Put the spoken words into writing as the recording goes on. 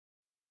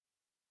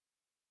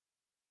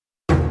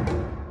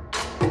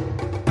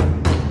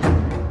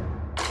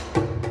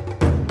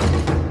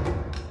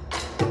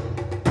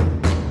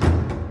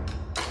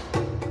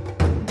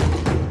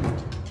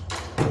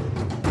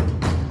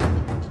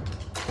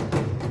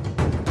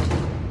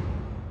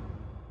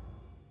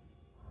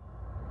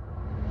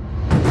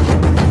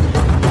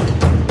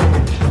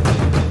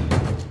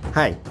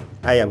Hi,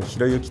 I am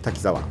Hiroyuki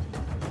Takizawa,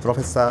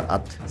 professor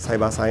at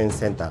Cyber Science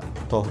Center,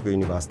 Tohoku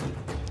University.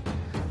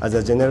 As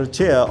the General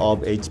Chair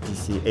of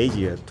HPC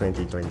Asia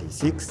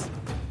 2026,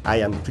 I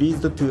am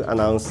pleased to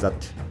announce that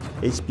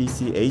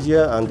HPC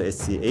Asia and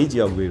SC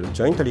Asia will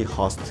jointly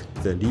host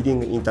the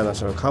leading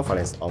international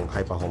conference on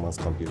high-performance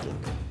computing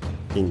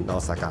in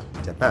Osaka,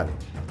 Japan,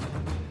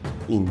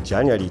 in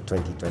January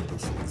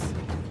 2026,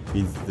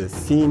 with the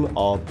theme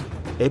of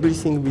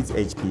Everything with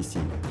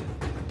HPC,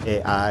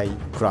 AI,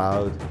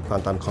 cloud,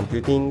 quantum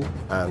computing,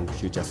 and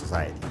future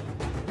society.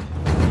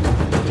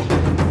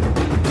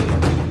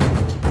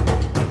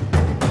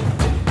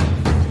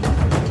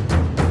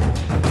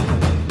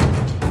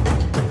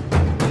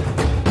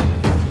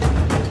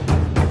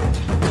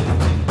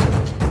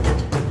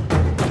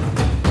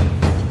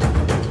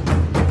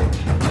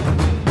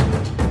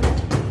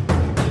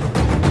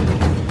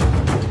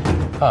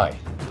 Hi,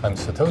 I'm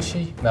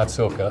Satoshi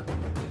Matsuoka,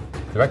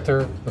 Director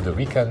of the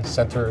RICAN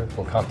Center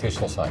for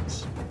Computational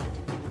Science.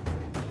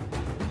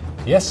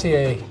 The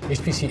SCA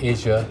HPC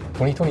Asia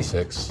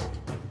 2026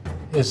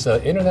 is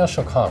an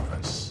international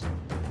conference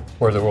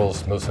where the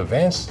world's most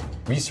advanced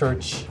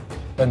research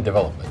and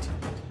development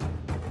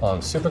on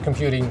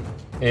supercomputing,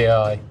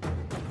 AI,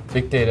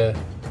 big data,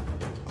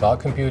 cloud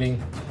computing,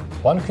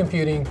 quantum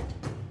computing,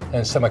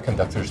 and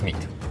semiconductors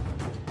meet.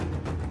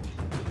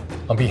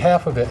 On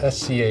behalf of the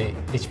SCA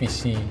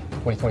HPC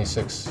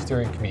 2026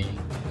 Steering Committee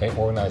and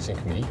Organizing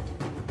Committee,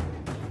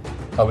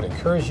 I would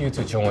encourage you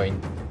to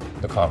join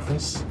the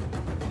conference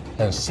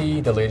and see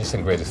the latest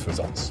and greatest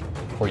results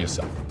for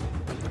yourself.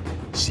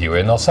 See you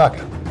in Osaka.